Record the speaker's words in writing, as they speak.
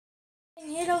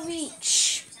Halo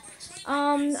Reach.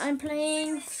 I'm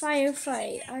playing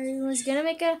firefight. I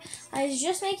was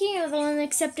just making another one,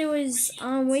 except it was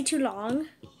way too long.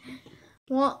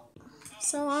 Well,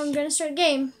 so I'm gonna start a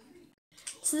game.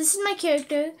 So this is my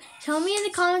character. Tell me in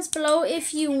the comments below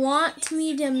if you want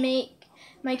me to make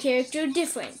my character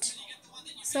different.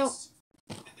 So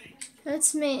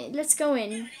let's go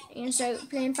in and start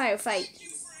playing firefight.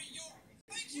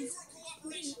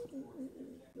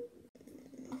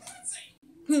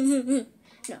 No,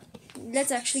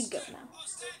 let's actually go now.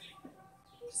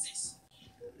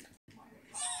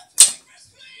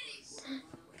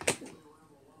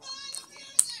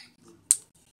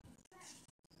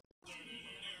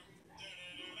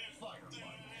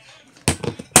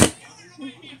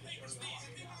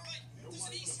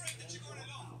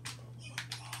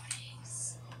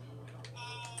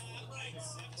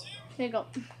 There you go.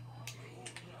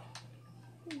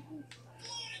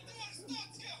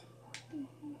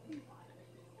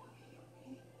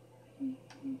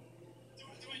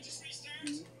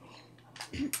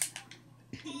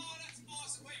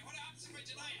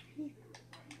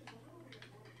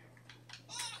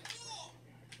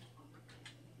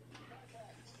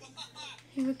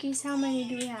 Hey, rookies, how many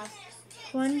do we have?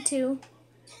 1, 2,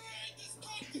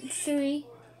 3,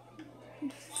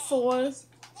 4.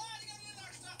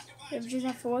 Did we just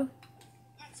have 4?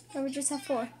 Or we just have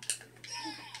 4?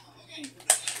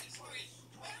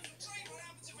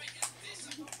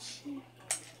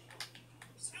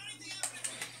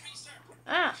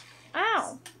 Ah!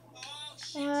 Ow!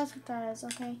 Oh, that's what that is,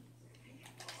 okay.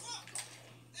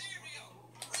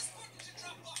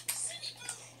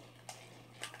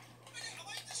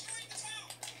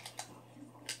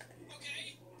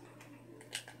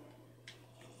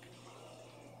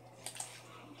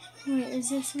 Wait, is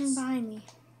there someone behind me?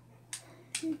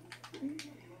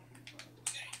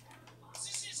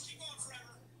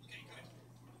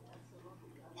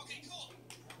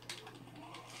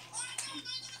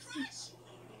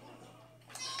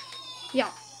 Yeah.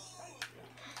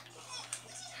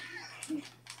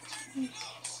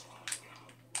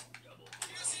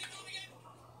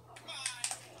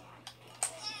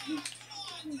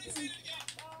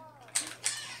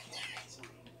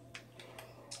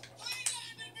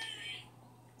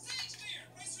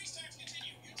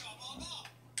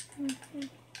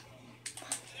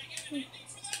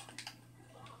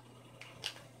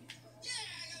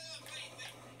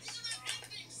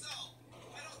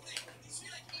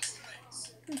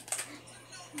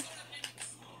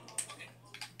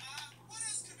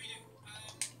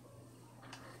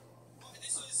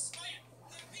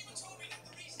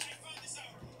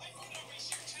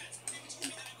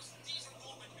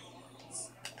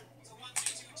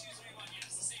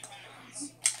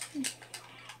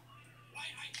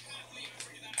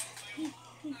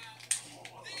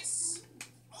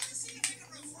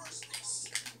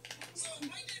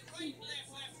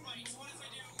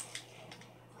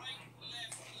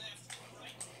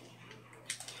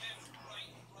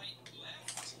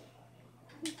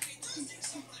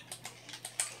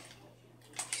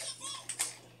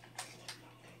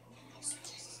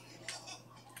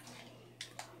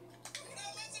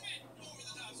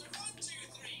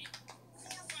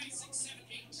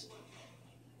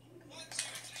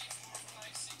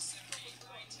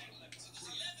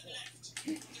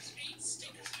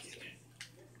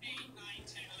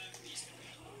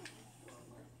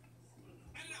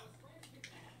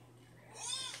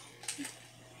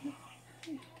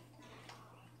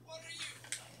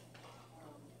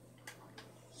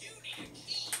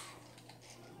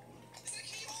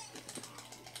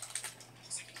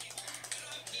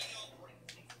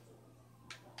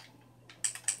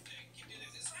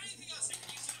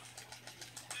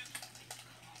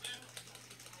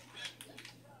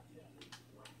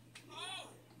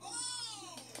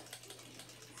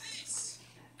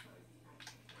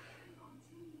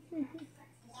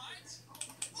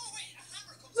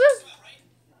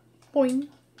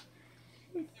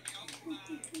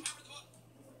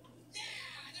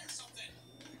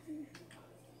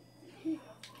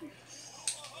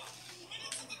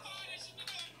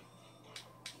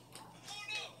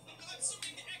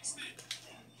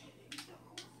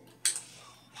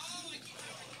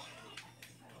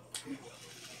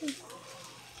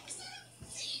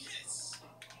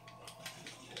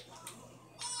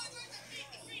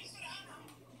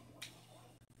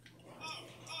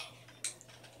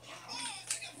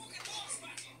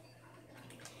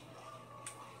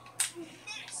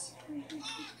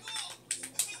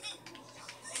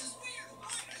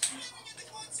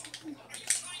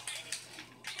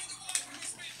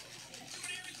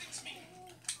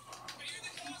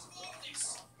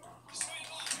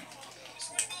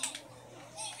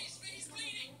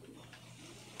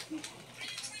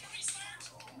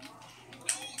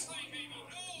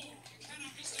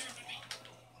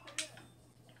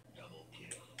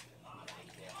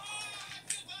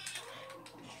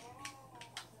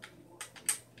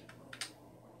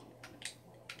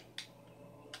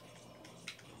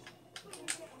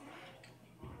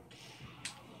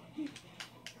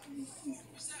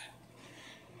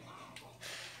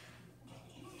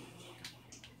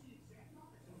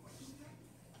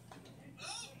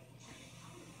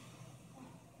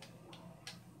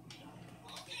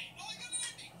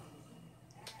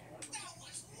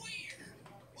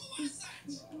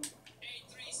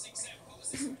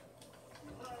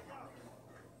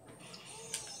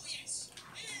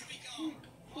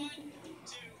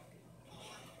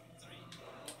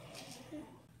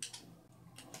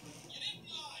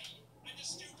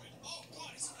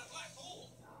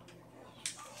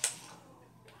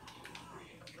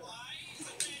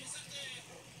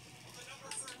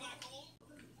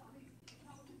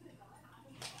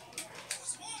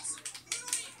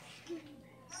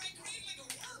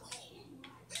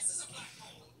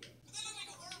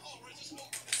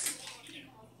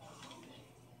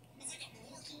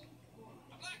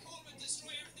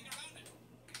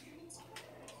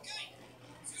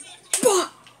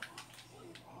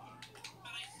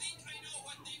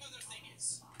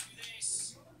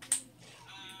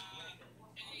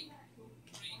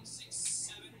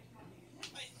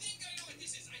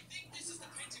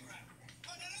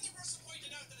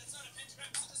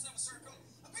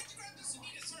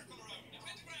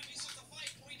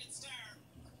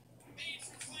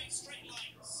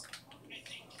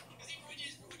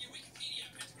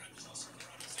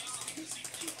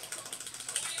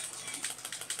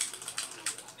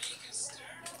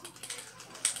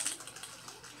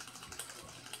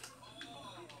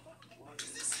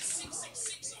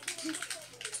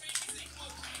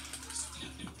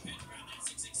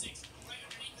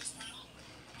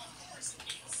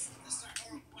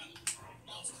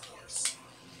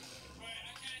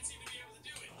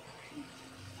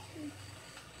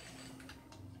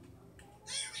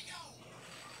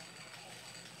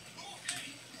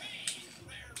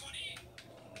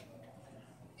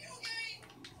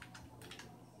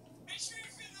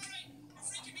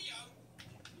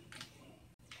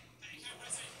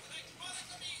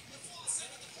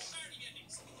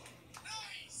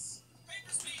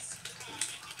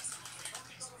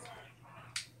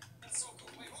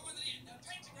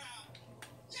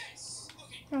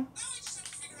 Oh.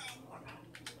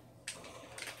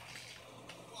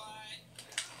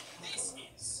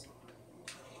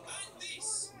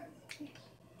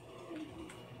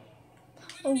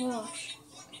 Oh gosh.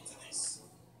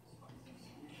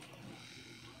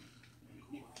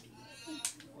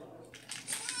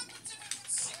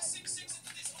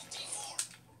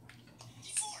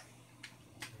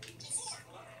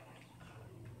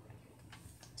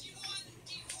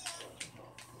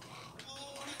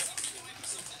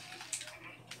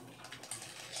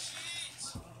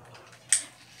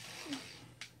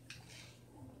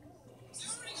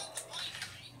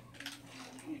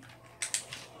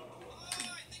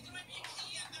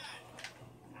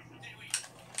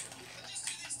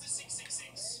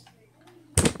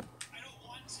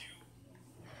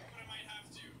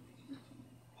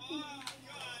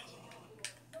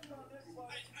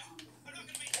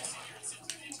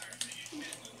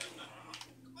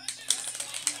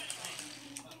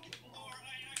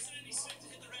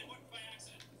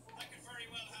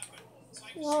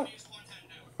 Well,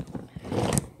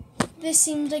 this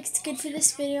seems like it's good for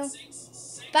this video.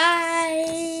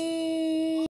 Bye!